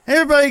Hey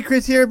everybody,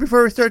 Chris here.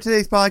 Before we start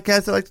today's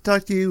podcast, I'd like to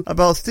talk to you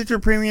about Stitcher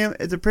Premium.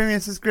 It's a premium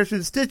subscription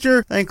to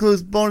Stitcher that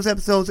includes bonus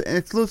episodes and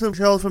exclusive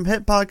shows from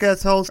hit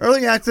podcast hosts,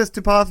 early access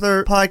to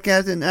popular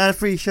podcasts, and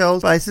ad-free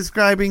shows by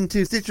subscribing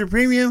to Stitcher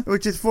Premium,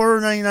 which is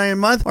 $4.99 a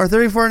month or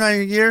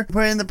 $34.99 a year.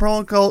 Put in the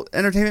promo code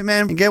Entertainment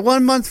Man and get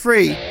 1 month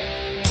free.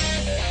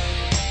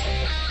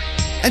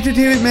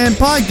 Entertainment Man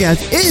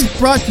Podcast is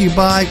brought to you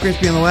by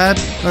Crispy on the Web.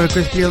 Go to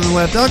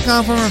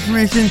crispyontheweb.com for more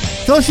information,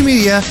 social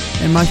media,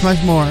 and much,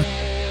 much more.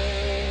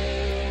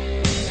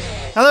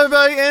 Hello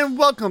everybody and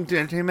welcome to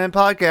Entertainment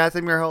Podcast.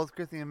 I'm your host,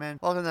 Christian Man.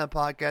 Welcome to the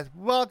podcast.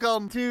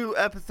 Welcome to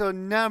episode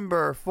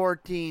number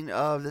 14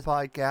 of this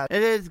podcast.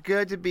 It is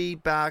good to be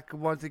back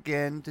once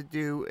again to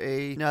do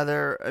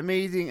another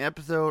amazing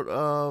episode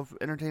of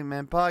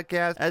Entertainment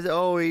Podcast. As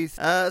always,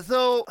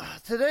 so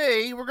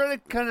today we're going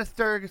to kind of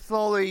start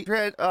slowly,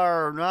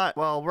 I'm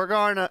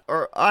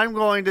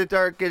going to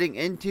start getting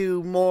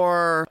into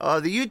more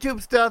the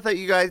YouTube stuff that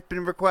you guys have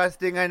been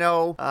requesting. I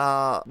know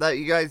that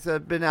you guys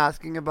have been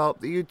asking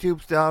about the YouTube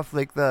stuff,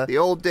 like the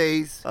old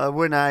days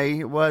when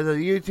I was a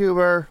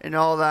YouTuber and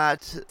all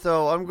that.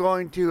 So I'm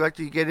going to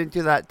actually get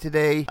into that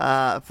today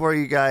for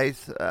you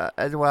guys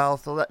as well.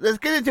 So let's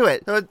get into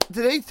it. So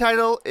today's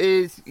title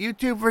is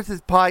YouTube versus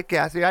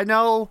podcasting. I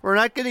know we're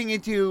not getting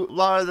into a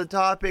lot of the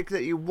topics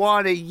that you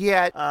wanted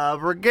yet.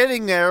 We're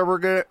getting there.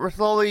 We're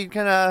slowly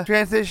kind of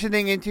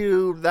transitioning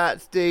into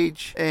that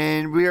stage,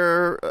 and we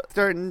are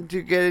starting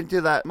to get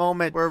into that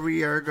moment where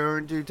we are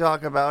going to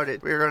talk about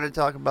it. We're going to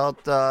talk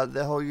about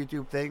the whole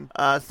YouTube thing.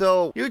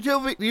 So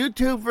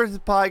YouTube versus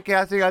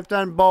podcasting. I've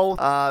done both.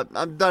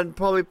 I've done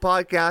probably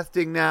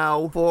podcasting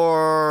now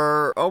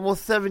for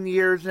almost 7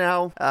 years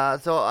now.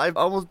 So I've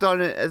almost done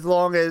it as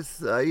long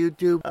as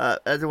YouTube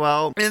as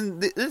well.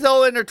 And this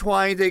all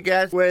intertwines, I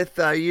guess, with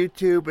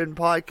YouTube and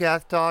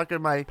podcast talk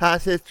and my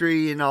past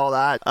history and all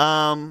that.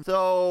 YouTube,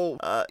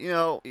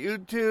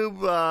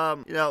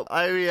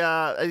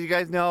 as you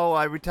guys know,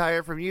 I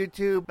retired from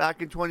YouTube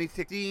back in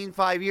 2016,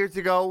 5 years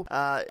ago.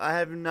 I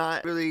have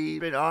not really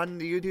been on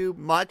the YouTube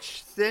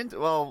much since.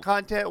 Well,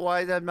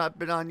 content-wise, I've not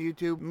been on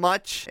YouTube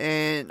much,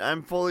 and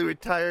I'm fully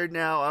retired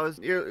now. I was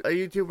a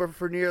YouTuber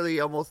for nearly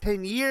almost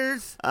 10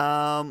 years.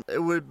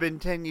 It would have been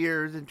 10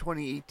 years in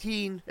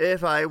 2018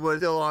 if I was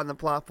still on the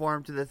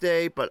platform to this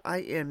day, but I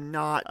am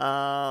not.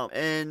 I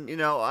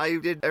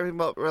did Everything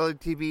About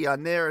Reality TV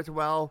on there as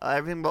well.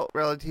 Everything About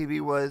Reality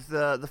TV was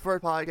the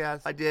first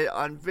podcast I did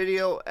on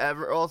video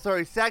ever.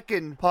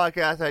 Second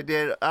podcast I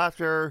did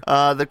after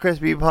the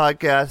Crispy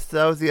podcast.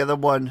 That was the other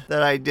one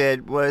that I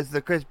did, was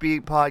the Crispy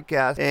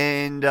podcast,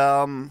 and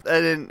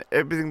then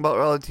Everything About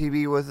Reality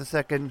TV was the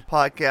second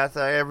podcast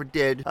I ever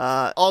did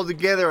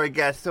altogether, I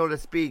guess, so to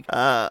speak.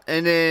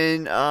 And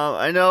then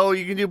I know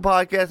you can do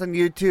podcasts on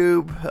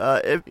YouTube.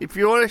 If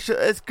you want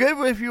to, it's good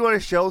if you want to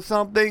show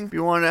something. If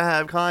you want to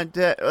have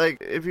content,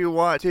 like if you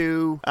want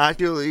to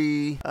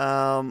actually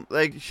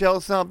show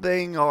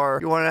something, or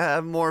you want to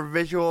have more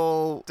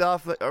visual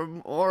stuff or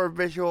more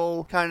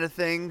visual kind of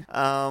thing.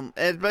 And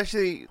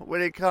especially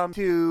when it comes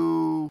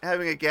to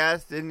having a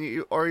guest and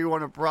you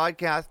want to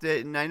broadcast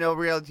it. And I know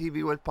reality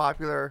TV was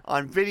popular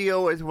on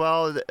video as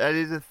well. That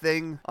is a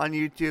thing on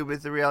YouTube,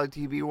 is the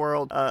reality TV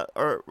world,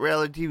 or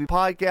reality TV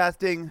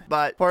podcasting.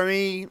 But for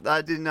me,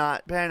 that did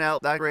not pan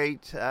out that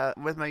great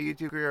with my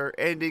YouTube career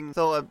ending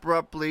so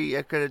abruptly.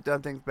 I could have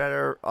done things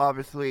better,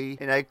 obviously,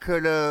 and I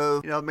could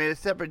have, made a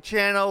separate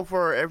channel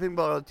for Everything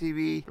About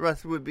TV. The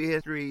rest would be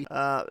history.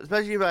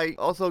 Especially if I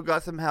also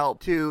got some help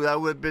too.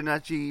 That would have been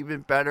actually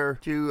even better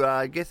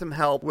to get some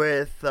help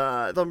with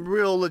some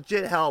real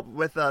legit help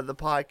with the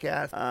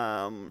podcast.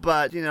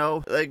 But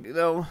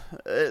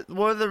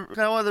one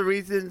of the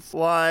reasons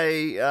why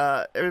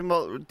Everything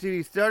About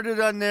TV started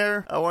on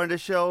there, I wanted to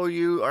show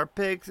you our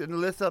picks and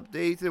list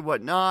updates and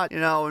whatnot.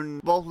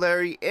 And both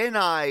Larry and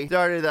I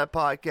started that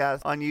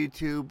podcast on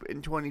YouTube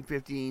in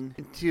 2015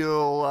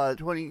 until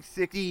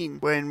 2016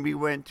 when we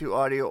went to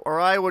audio, or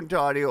I went to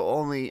audio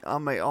only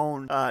on my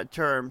own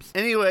terms.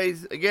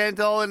 Anyways, again, it's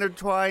all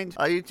intertwined.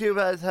 YouTube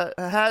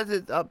has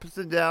its ups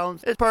and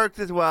downs, its perks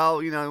as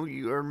well.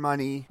 You earn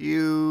money.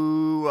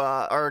 You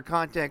are a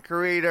content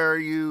creator.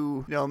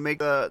 You make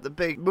the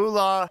big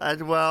moolah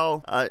as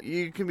well.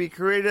 You can be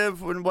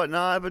creative and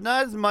whatnot, but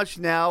not as much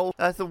now.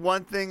 That's the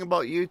one thing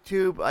about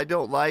YouTube I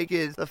don't like,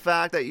 is the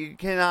fact that you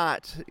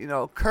cannot,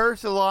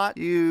 curse a lot.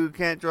 You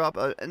can't drop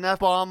an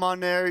F-bomb on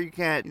there. You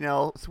can't,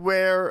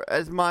 swear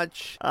as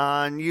much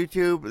on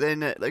YouTube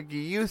than like you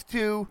used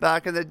to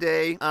back in the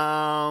day.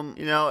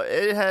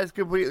 It has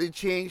completely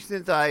changed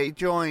since I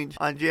joined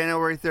on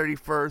January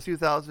 31st,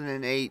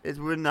 2008. 2008 is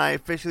when I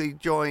officially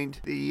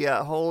joined the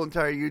whole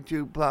entire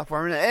YouTube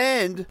platform.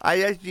 And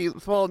I actually,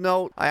 small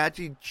note, I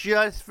actually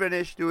just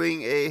finished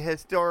doing a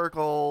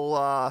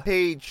historical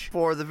page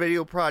for the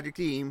video project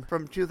team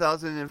from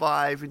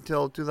 2005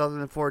 until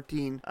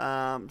 2014.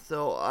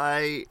 So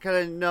I kind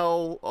of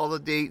know all the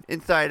dates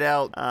inside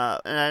out,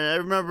 and I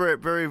remember it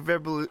very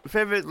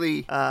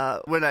vividly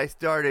when I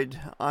started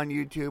on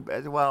YouTube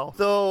as well.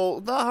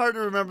 So not hard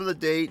to remember the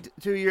date.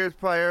 2 years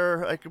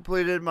prior, I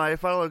completed my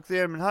final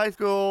exam in high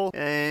school,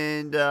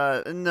 and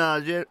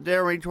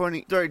January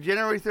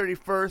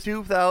 31st,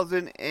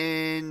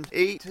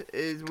 2008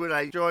 is when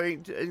I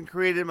joined and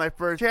created my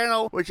first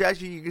channel, which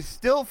actually you can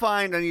still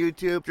find on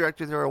YouTube,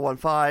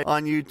 Director015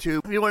 on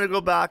YouTube. If you want to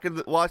go back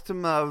and watch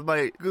some of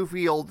my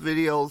goofy old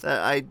videos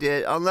that I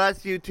did,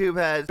 unless YouTube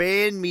has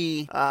banned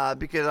me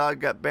because I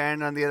got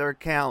banned on the other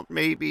account.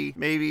 Maybe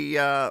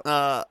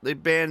they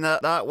banned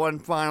that one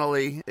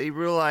finally. They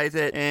realized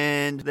it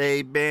and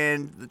they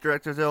banned the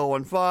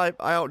Director015.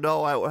 I don't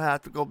know. I would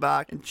have to go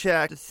back and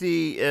check to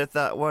see if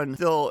that one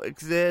still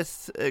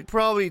exists. It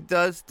probably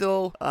does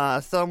still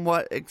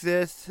somewhat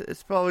exist.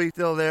 It's probably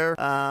still there.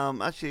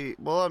 Actually,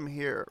 while I'm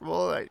here,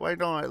 why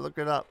don't I look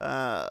it up?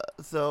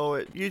 So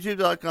at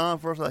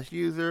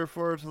youtube.com/user/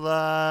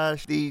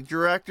 the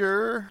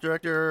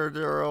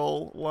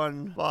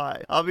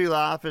Director015. I'll be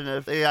laughing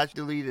if they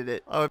actually deleted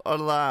it. I'd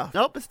laugh.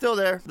 Nope, it's still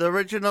there. The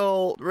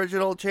original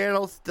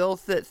channel still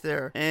sits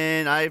there.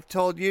 And I've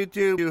told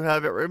YouTube to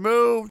have it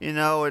removed,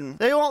 and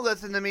they won't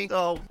listen to me.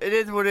 So it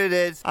is what it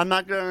is. I'm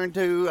not going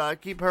to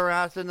keep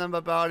harassing them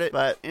about it,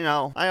 but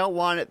I don't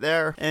want it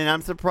there. And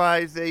I'm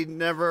surprised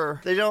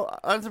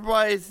I'm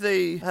surprised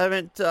they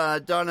haven't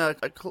done a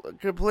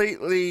complete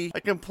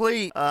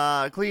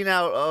clean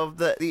out of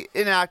the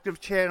inactive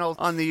channels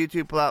on the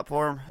YouTube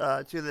platform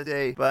to the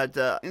day. But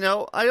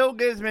I don't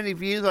get as many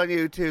views on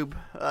YouTube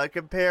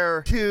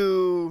compared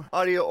to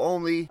audio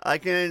only. I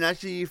can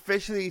actually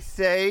officially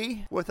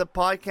say with the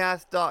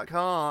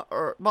podcast.com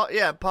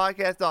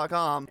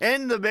podcast.com,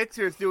 and the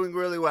Mixer is doing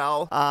really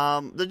well.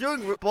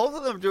 Both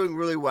of them doing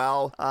really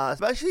well,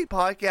 especially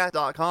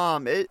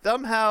podcast.com. It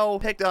somehow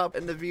picked up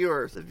in the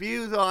viewers. The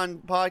views on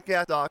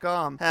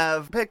podcast.com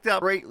have picked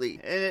up greatly,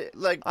 and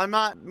I'm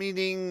not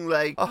meaning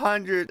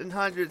hundreds and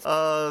hundreds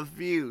of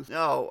views.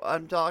 No,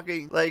 I'm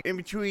talking in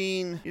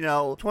between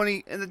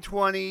 20 in the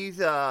 20s,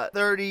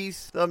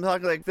 30s. So I'm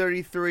talking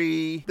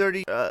 33,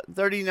 30,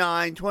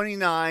 39,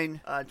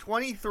 29,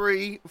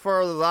 23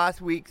 for the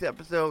last week's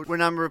episode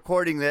when I'm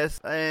recording this.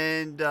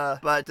 And I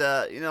think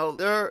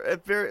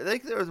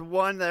there was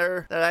one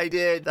there that I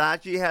did that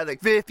actually had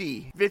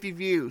 50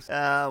 views,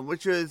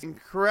 which was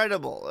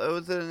incredible. It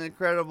was an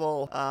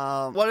incredible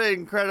what an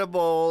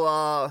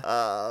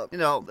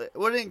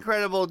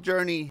incredible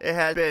journey it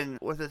has been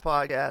with this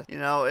podcast.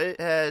 It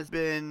has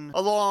been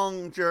a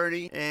long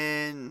journey,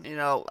 and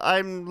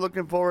I'm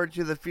looking forward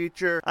to the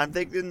future. I'm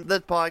thinking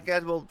this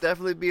podcast will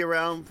definitely be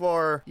around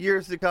for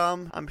years to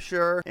come, I'm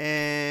sure.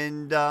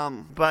 And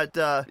but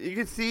you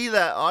can see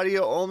that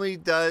audio only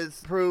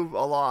does prove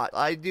a lot.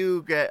 I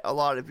do get a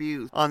lot of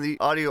views on the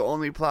audio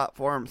only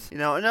platforms,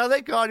 and I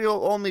like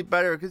audio only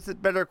better because it's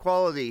better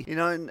quality,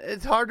 and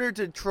it's harder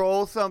to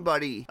troll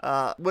somebody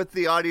with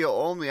the audio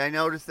only. I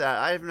noticed that.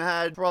 I haven't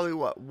had probably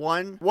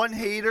one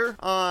hater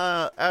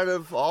out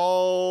of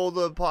all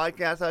the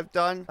podcasts I've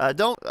done.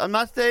 I'm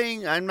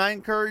not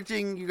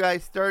encouraging you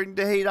guys starting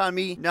to hate on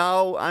me.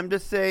 No, I'm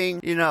just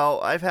saying,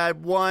 I've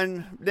had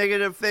one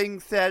negative thing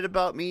said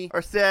about me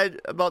or said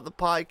about the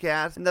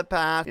podcast in the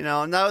past,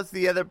 and that was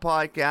the other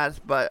podcast,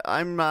 but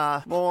I'm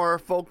more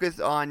focused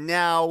on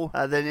now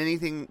than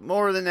anything,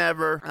 more than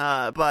ever.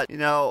 But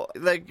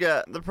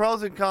the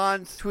pros and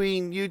cons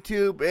between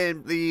YouTube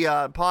and the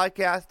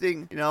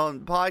podcasting,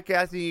 in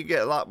podcasting you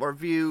get a lot more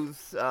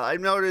views.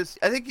 I've noticed,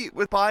 I think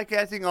with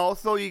podcasting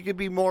also you can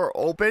be more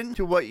open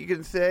to what you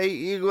can say.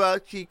 You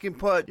actually can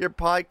put your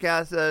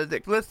podcast as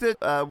explicit.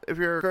 If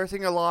you're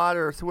cursing a lot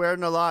or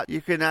swearing a lot,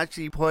 you can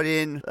actually put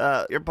in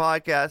your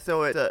podcast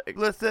so it's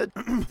explicit.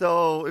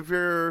 So if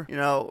you're,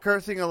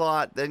 cursing a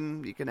lot,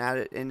 then you can add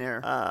it in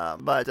there.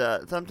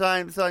 But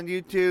sometimes on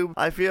YouTube,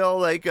 I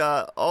feel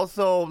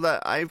also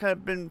that I've kind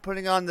of been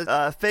putting on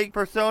this fake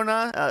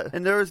persona.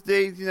 And there was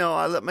days,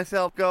 I let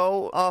myself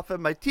go off of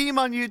my team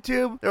on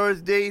YouTube. There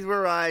was days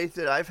where I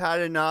said, I've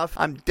had enough.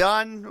 I'm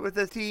done with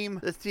this team.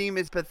 This team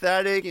is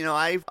pathetic.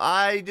 I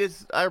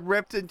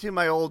ripped into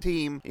my old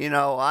team.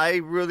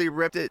 I really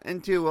ripped it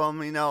into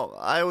them.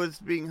 I was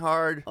being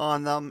hard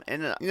on them.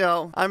 And,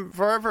 I'm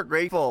forever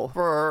grateful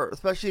for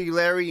especially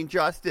Larry and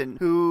Justin,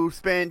 who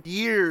spent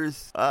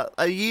years,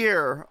 a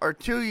year or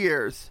 2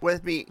 years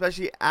with me,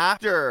 especially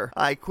after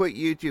I quit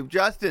YouTube.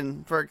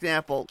 Justin, for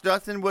example,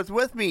 was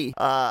with me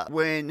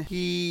when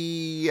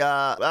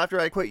after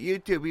I quit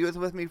YouTube, he was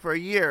with me for a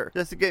year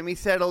just to get me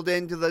settled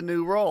into the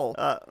new role,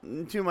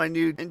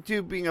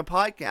 into being a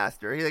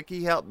podcaster.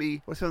 He helped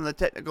me with some of the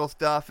technical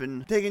stuff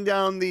and taking down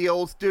around the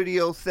old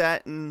studio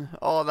set and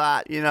all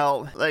that,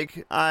 like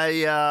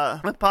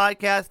with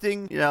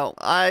podcasting,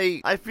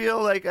 I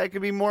feel like I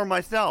can be more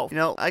myself.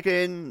 I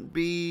can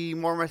be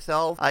more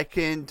myself. I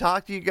can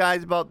talk to you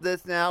guys about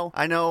this now.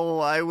 I know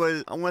I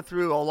went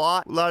through a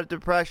lot of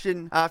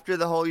depression after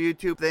the whole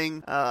YouTube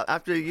thing.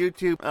 After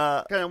YouTube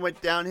kind of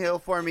went downhill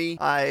for me,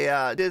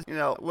 I just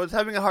was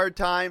having a hard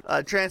time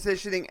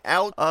transitioning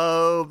out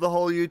of the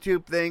whole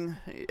YouTube thing,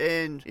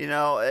 and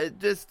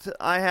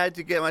I had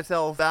to get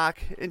myself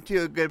back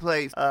into a good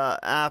place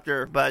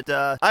after. But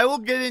I will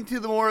get into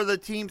more of the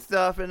team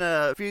stuff in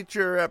a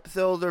future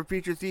episodes or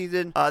future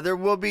season. There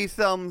will be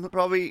some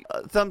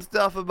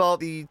stuff about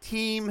the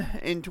team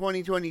in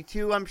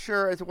 2022, I'm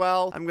sure, as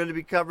well. I'm going to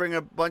be covering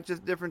a bunch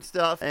of different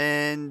stuff,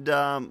 and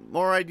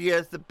more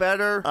ideas the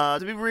better.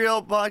 To be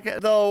real,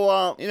 podcast though,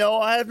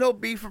 I have no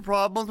beef or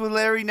problems with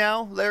Larry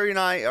now. Larry and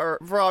I are,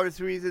 for obvious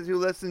reasons, who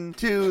listen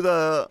to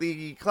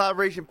the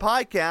collaboration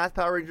podcast,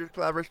 Power Rangers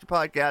collaboration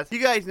podcast. You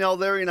guys know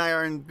Larry and I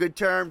are in good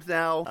terms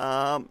now.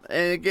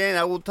 And again,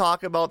 I will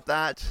talk about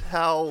that,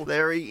 how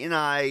Larry and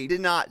I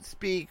did not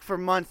speak for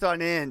months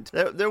on end.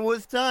 There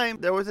was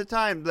a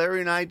time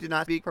Larry and I did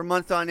not speak for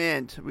months on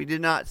end. We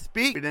did not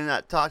speak. We did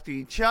not talk to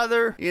each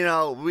other.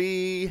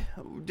 I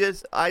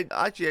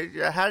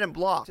had him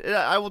blocked.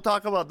 I will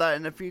talk about that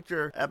in a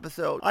future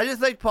episode. I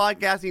just like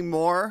podcasting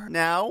more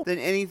now than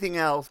anything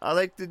else. I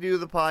like to do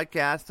the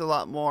podcast a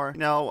lot more.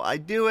 I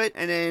do it,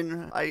 and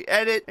then I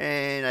edit,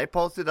 and I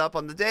post it up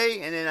on the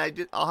day, and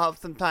then I'll have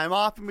some time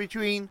off in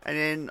between, and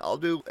then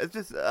it's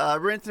just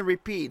rinse and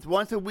repeats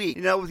once a week.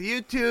 With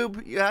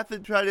YouTube, you have to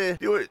try to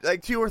do it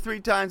like 2 or 3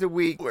 times a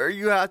week, where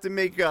you have to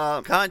make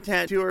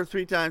content 2 or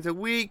 3 times a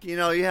week. You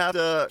have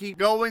to keep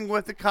going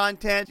with the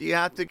content. You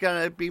have to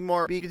kind of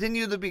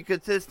continue to be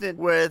consistent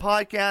with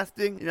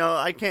podcasting.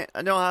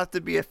 I don't have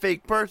to be a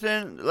fake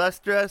person. Less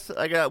stress.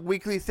 I got a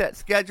weekly set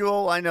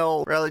schedule. I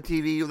know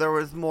reality TV, there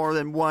was more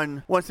than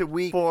once a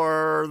week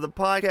for the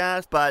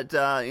podcast, but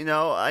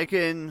I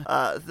can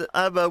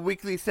have a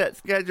weekly set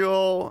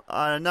schedule,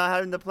 not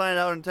having to plan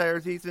out an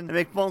entire season, and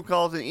make phone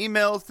calls and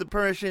emails to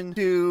permission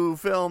to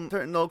film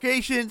certain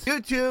locations.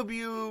 YouTube,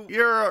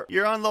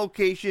 you're on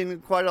location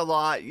quite a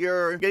lot.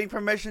 You're getting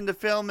permission to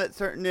film at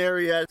certain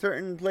areas,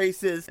 certain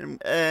places,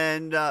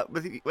 and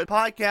with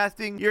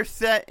podcasting, you're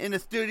set in a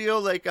studio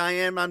like I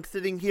am. I'm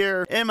sitting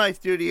here in my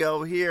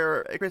studio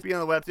here at Crispy on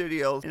the Web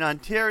Studios in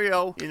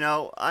Ontario.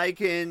 I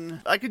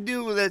can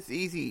do this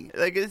easy.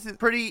 Like, this is a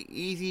pretty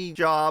easy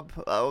job.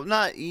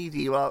 Not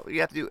easy. Well, you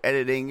have to do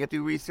editing, you have to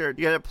do research,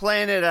 you got to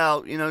plan it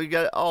out. You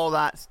got all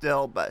that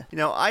still. But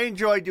I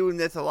enjoy doing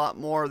this a lot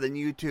more than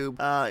YouTube.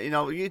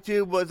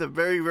 YouTube was a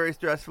very, very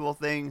stressful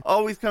thing.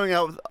 Always coming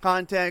out with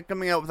content,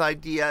 coming out with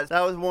ideas.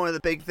 That was one of the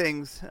big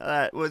things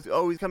that was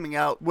always coming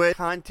out with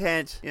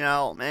content.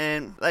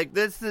 And like,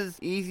 this is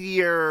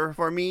easier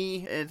for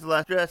me. It's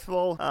less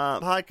stressful.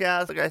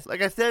 Podcast,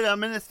 like I said,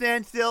 I'm in a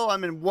standstill.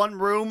 I'm in one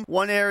room,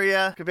 one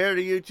area. Compared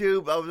to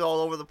YouTube, I was all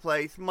over the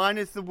place.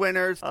 Minus the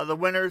winners. The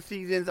winners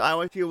seasons, I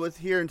was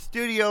here in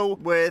studio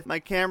with my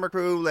camera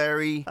crew.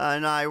 Larry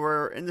and I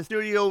were in the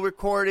studio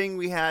recording.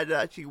 We had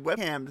actually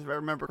webcams, if I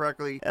remember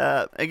correctly.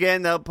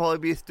 Again, that'll probably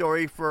be a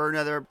story for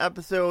another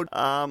episode.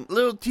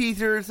 Little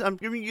teasers. I'm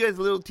giving you guys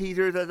little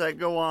teasers as I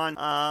go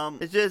on.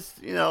 It's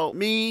just,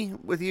 me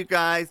with you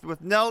guys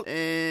with notes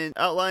and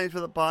outlines for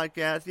the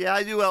podcast. Yeah,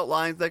 I do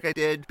outlines like I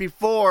did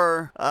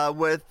before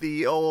with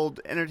the old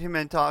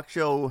Entertainment Talk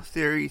Show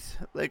series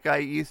like I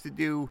used to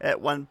do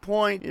at one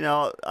point.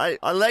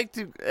 I like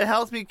to, it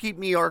helps me keep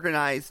me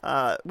organized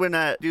when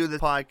I do the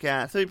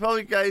podcast. So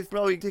you guys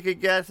take a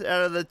guess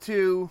out of the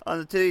two on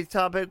today's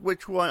topic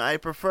which one I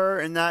prefer,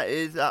 and that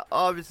is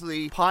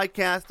obviously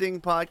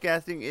podcasting.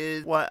 Podcasting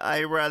is what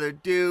I rather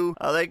do.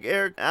 Like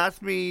Eric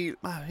asked me,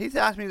 he's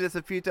asked me this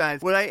a few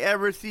times, would I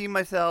ever see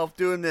myself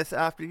doing this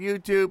after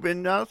YouTube?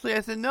 And honestly,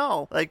 I said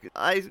no. Like,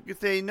 I could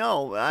say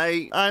no.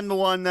 I'm the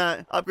one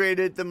that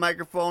upgraded the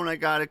microphone. I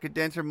got a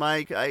condenser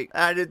mic. I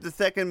added the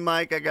second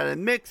mic. I got a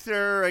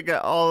mixer. I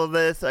got all of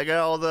this. I got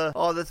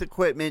all this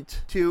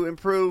equipment to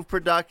improve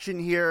production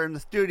here in the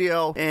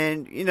studio.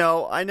 And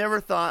I never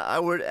thought I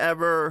would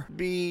ever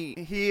be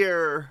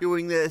here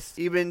doing this,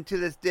 even to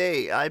this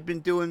day. I've been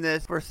doing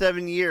this for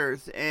 7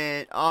 years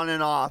and on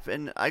and off,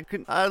 and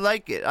I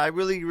like it. I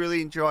really,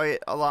 really enjoy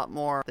it a lot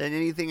more than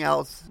anything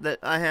else that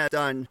I have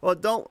done. Well,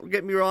 don't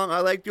get me wrong. I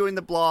like doing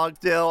the blog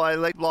still. I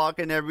like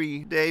blogging every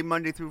day,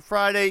 Monday through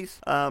Fridays,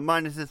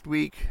 minus this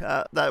week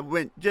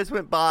that just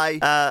went by.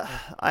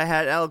 I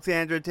had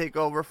Alexandra take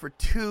over for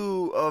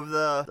 2 of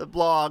the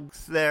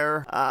blogs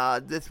there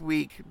this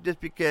week, just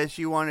because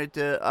she wanted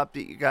to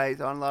update you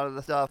guys on a lot of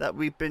the stuff that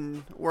we've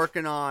been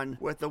working on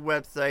with the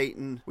website,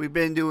 and we've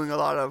been doing a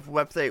lot of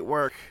website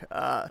work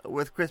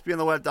with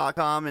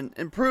crispyontheweb.com and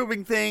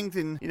improving things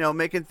and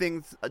making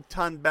things a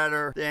ton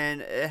better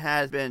than it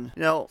has been.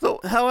 So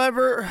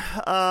however,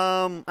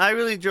 I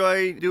really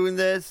enjoy doing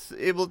this,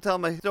 able to tell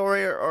my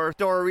story or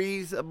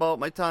stories about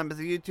my time as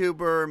a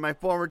YouTuber and my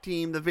former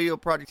team, the Video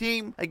Project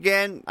team.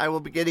 Again, I will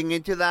be getting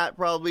into that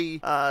probably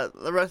a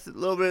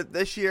little bit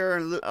this year year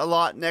and a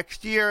lot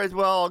next year as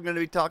well. I'm going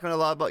to be talking a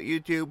lot about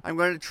YouTube. I'm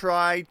going to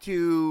try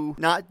to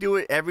not do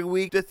it every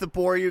week just to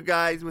bore you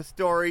guys with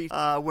stories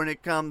when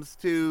it comes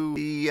to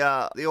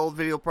the old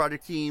video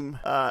project team.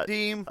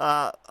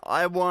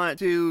 I want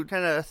to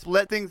kind of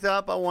split things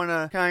up. I want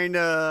to kind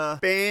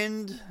of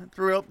band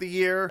throughout the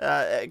year.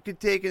 It could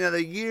take another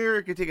year.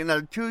 It could take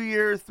another 2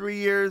 years, 3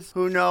 years.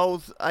 Who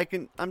knows?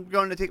 I'm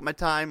going to take my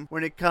time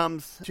when it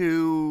comes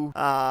to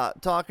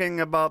talking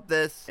about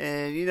this.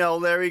 And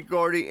Larry,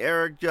 Gordy,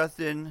 Eric,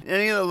 Justin,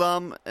 any of the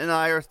alum and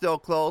I are still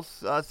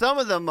close. Some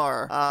of them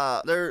are.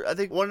 I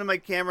think one of my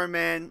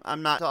cameramen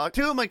I'm not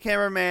talking. Two of my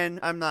cameramen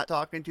I'm not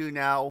talking to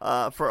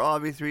now for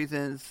obvious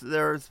reasons.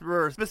 There's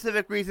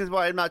specific reasons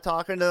why I'm not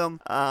talking to them.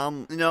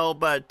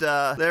 But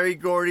Larry,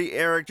 Gordy,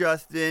 Eric,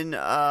 Justin,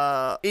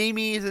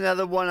 Amy is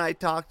another one I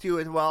talked to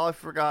as well. I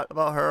forgot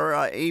about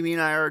her. Amy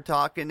and I are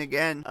talking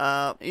again.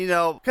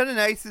 Kind of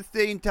nice to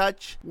stay in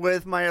touch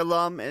with my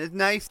alum, and it's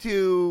nice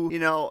to,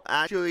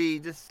 actually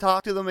just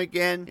talk to them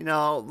again.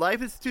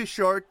 Life is too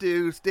short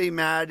to stay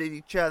mad at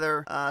each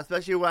other,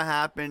 especially what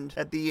happened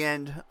at the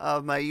end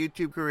of my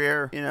YouTube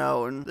career,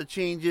 and the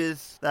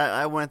changes that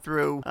I went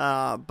through.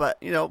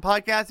 But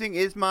podcasting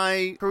is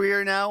my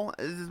career now.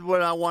 This is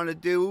what I want to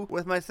do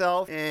with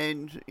myself.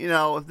 And,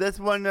 if this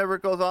one never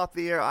goes off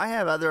the air, I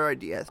have other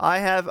ideas. I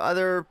have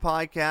other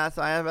podcasts.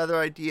 I have other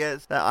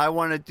ideas that I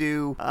want to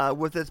do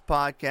with this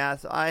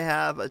podcast. I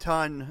have a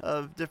ton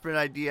of different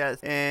ideas.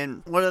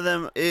 And one of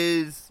them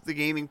is the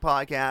gaming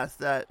podcast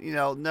that,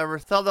 never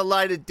saw the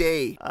light of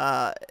day.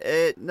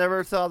 It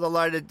never saw the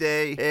light of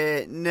day.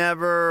 It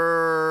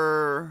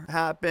never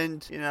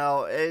happened.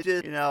 It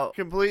just,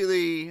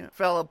 completely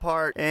fell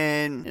apart,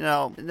 and,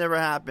 it never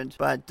happened.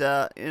 But,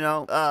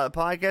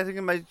 podcasting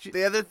and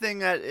the other thing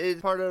that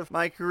is part of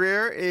my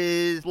career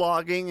is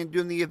vlogging and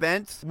doing the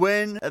events.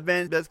 When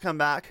events does come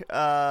back,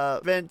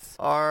 events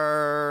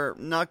are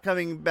not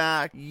coming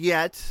back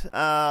yet.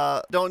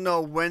 Don't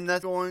know when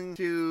that's going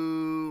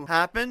to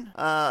happen.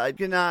 I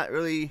cannot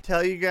really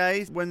tell you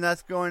guys when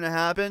that's going to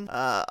happen.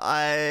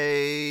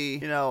 I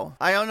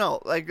don't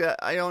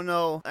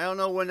know. I don't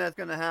know when that's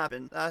going to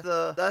happen.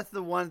 That's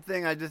the one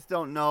thing I just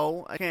don't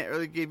know. I can't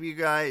really give you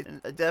guys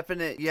a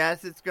definite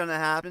yes, it's going to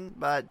happen,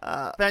 but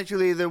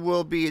eventually there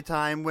will be a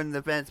time when the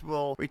events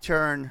will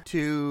return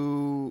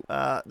to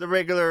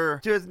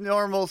its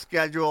normal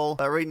schedule.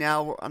 Right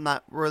now, I'm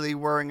not really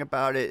worrying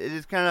about it. It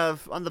is kind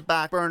of on the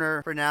back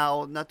burner for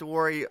now, not to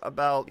worry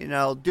about,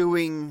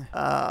 doing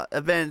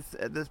events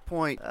at this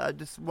point. I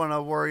just want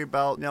to worry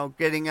about,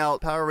 getting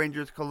out Power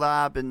Rangers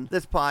collab and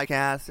this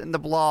podcast and the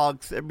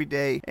blogs every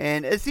day.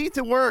 And it seems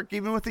to work,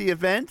 even with the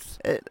events.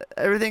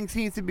 Everything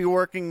seems to be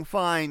working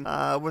fine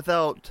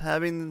without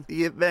having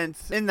the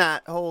events in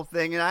that whole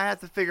thing. And I have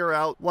to figure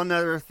out one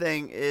other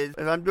thing is,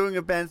 if I'm doing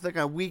events like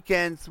on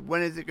weekends,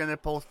 when is it going to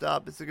post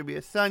up? Is it going to be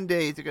a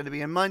Sunday? Is it going to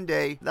be a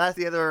Monday? That's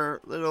the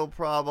other little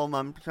problem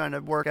I'm trying to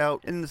work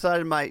out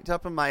inside of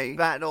top of my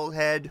fat old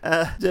head,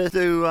 just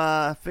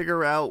to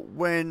figure out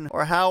when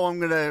or how I'm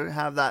going to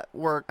have that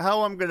work,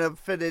 how I'm going to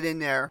fit it in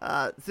there,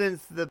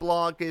 since the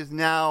blog is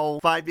now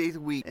 5 days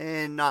a week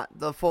and not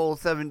the full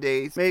 7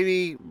 days.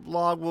 Maybe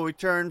blog will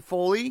return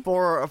fully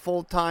for a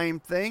full-time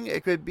thing.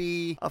 It could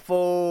be a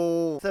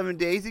full 7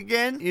 days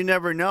again. You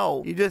never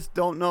know. You just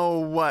don't know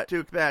what to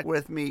expect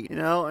with me,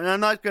 and I'm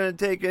not going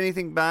to take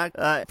anything back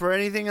for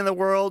anything in the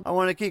world. I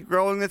want to keep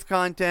growing this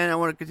content. I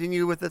want to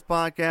continue with this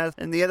podcast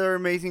and the other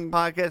amazing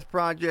podcast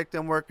project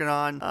I'm working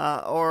on,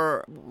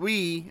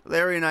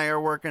 Larry and I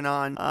are working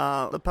on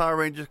the Power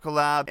Rangers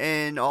collab,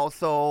 and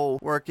also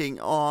working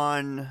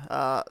on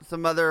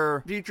some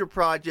other future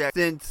projects,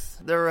 since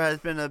there has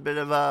been a bit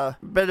of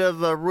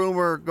a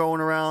rumor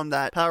going around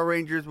that Power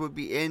Rangers would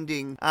be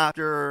ending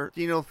after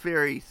Dino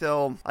Fury.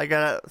 So I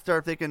gotta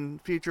start thinking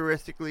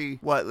futuristically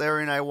what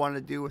Larry and I want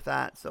to do with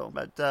that.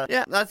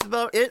 Yeah, that's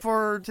about it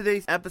for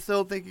today's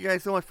episode. Thank you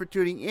guys so much for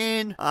tuning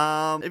in.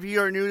 If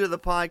you are new to the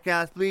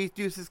podcast, please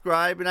do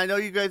subscribe. And I know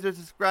you guys are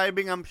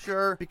subscribing, I'm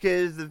sure,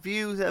 because the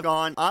views have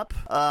gone up.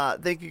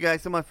 Thank you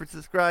guys so much for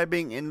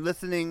subscribing and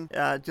listening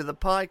to the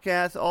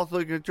podcast. Also,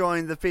 you can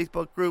join the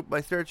Facebook group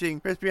by searching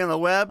Crispy on the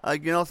Web. You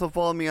can also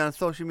follow me on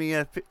social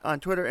media on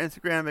Twitter,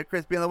 Instagram at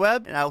Crispy on the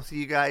Web. And I will see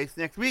you guys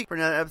next week for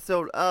another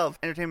episode of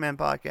Entertainment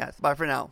Podcast. Bye for now.